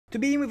To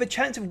be in with a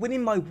chance of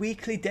winning my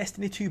weekly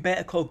Destiny 2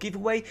 beta code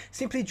giveaway,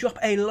 simply drop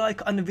a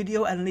like on the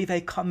video and leave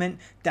a comment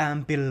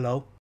down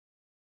below.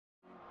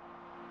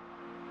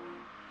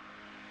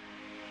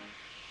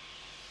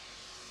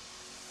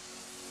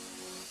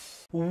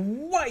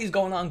 What is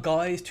going on,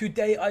 guys?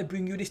 Today I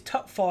bring you this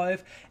top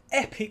 5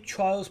 epic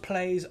trials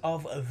plays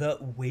of the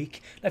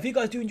week. Now if you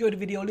guys do enjoy the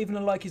video, leaving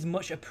a like is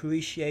much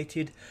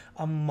appreciated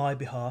on my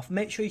behalf.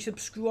 Make sure you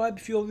subscribe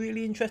if you're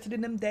really interested in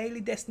them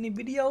daily Destiny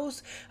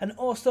videos, and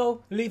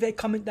also leave a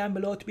comment down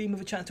below to be in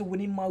with a chance of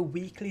winning my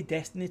weekly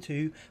Destiny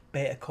 2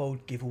 beta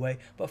code giveaway.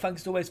 But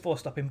thanks as always for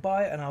stopping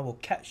by, and I will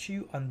catch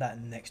you on that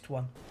next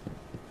one.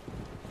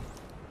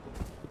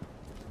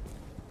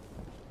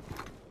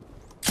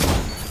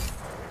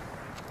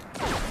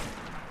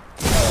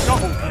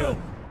 Double kill.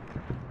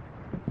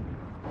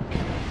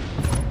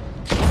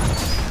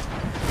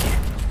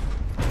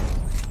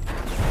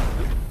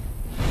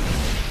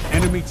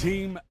 Enemy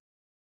team.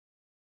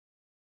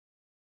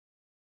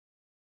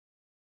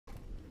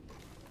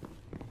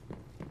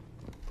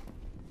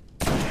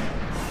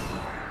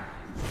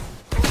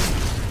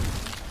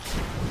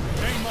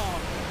 Game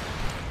on.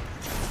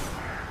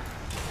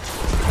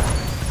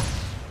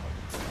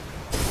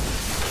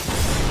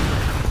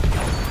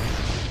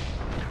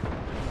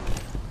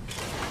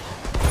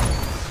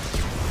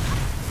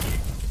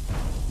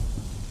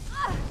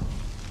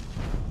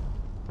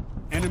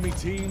 Enemy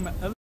team.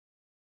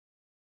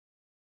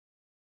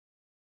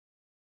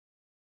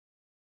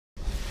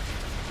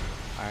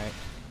 Alright.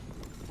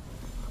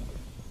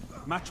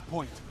 Match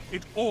point.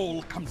 It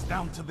all comes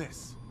down to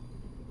this.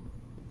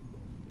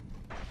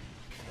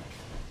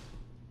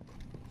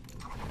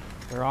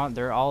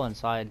 They're all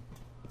inside.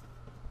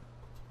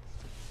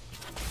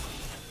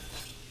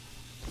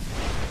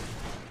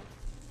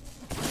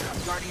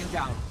 Guardian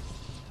down.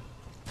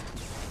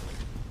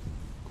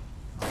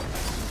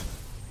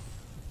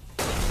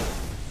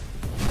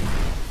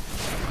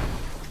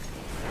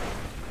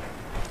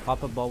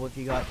 Pop a bulb if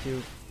you got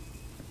to.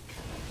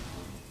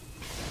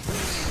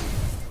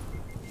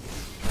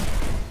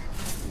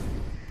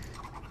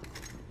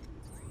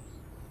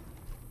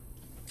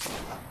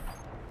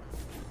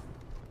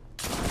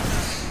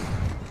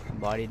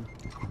 Bodied.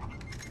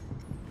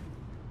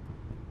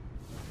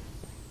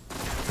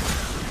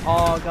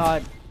 Oh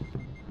god.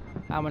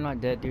 How am I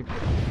not dead, dude?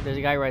 There's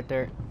a guy right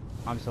there.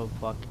 I'm so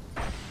fucked.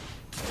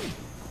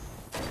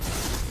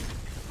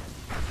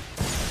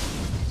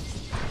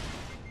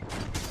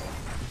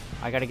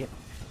 I gotta get...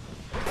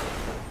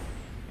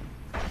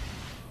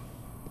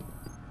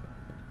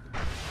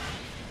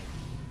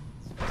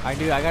 I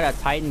got a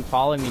Titan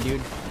following me,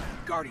 dude.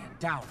 Guardian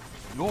down.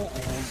 You're all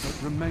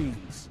that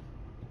remains.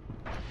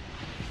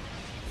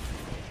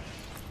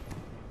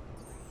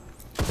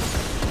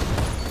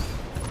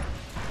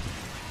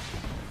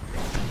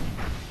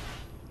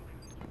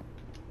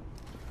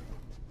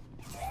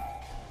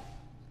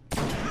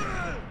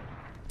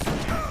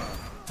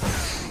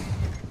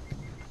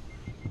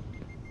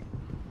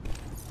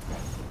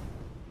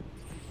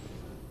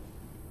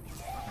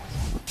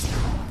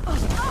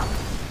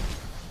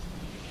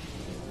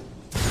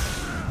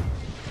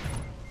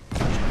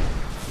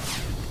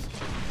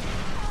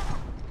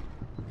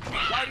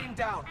 Guardian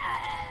down.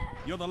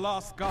 You're the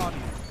last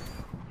guardian.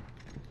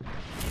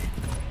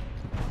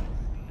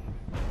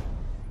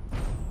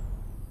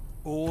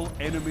 All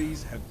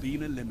enemies have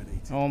been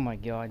eliminated. Oh my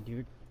god,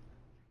 dude.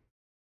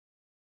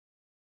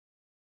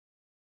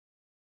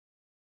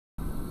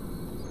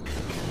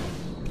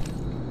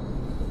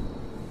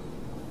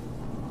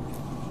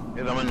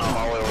 Yeah, I'm in the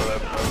hallway over there.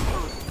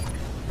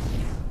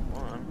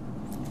 Come on.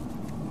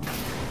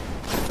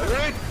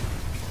 Agreed!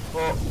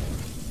 Oh.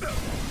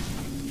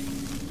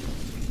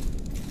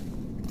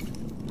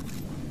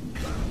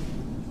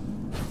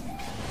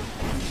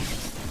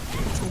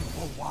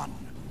 2-for-1.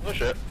 Oh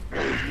shit.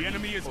 The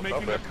enemy is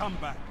making a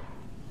comeback.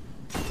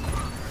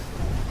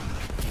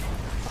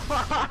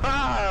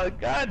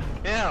 God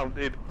damn,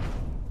 dude.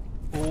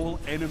 All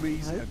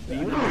enemies have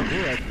been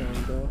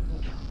bro.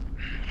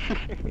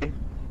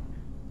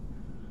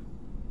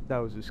 That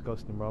was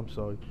disgusting, bro. I'm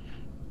sorry.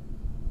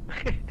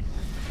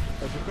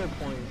 That's a good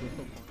point.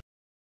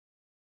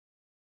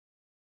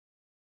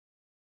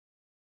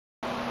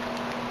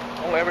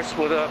 Don't ever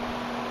split up.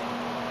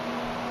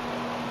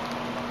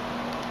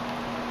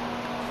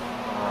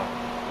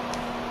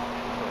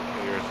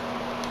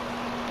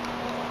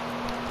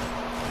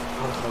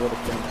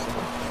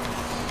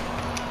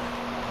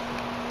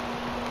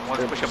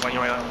 One's push up on you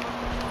right now.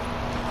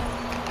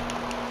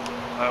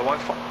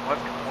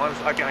 One's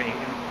again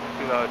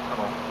into the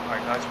tunnel.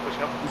 Alright, nice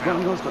pushing up. He's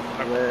going,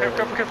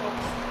 Careful, careful.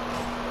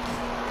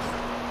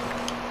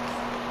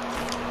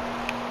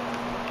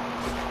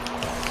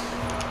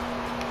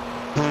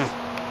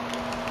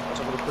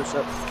 I'm gonna push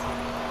up.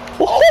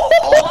 Wow.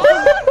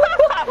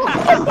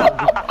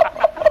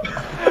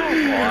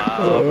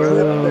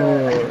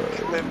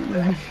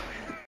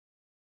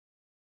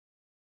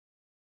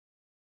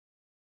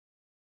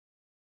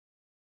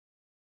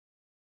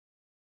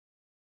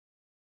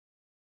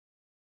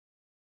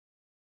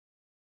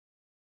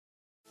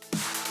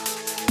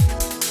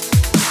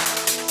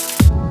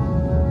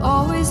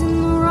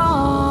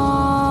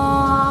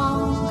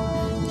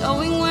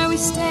 we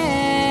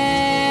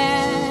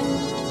stand,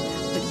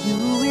 but you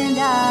and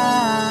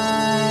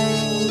I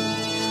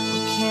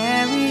will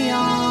carry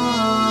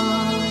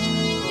on.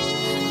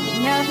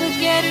 We never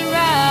get it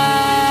right.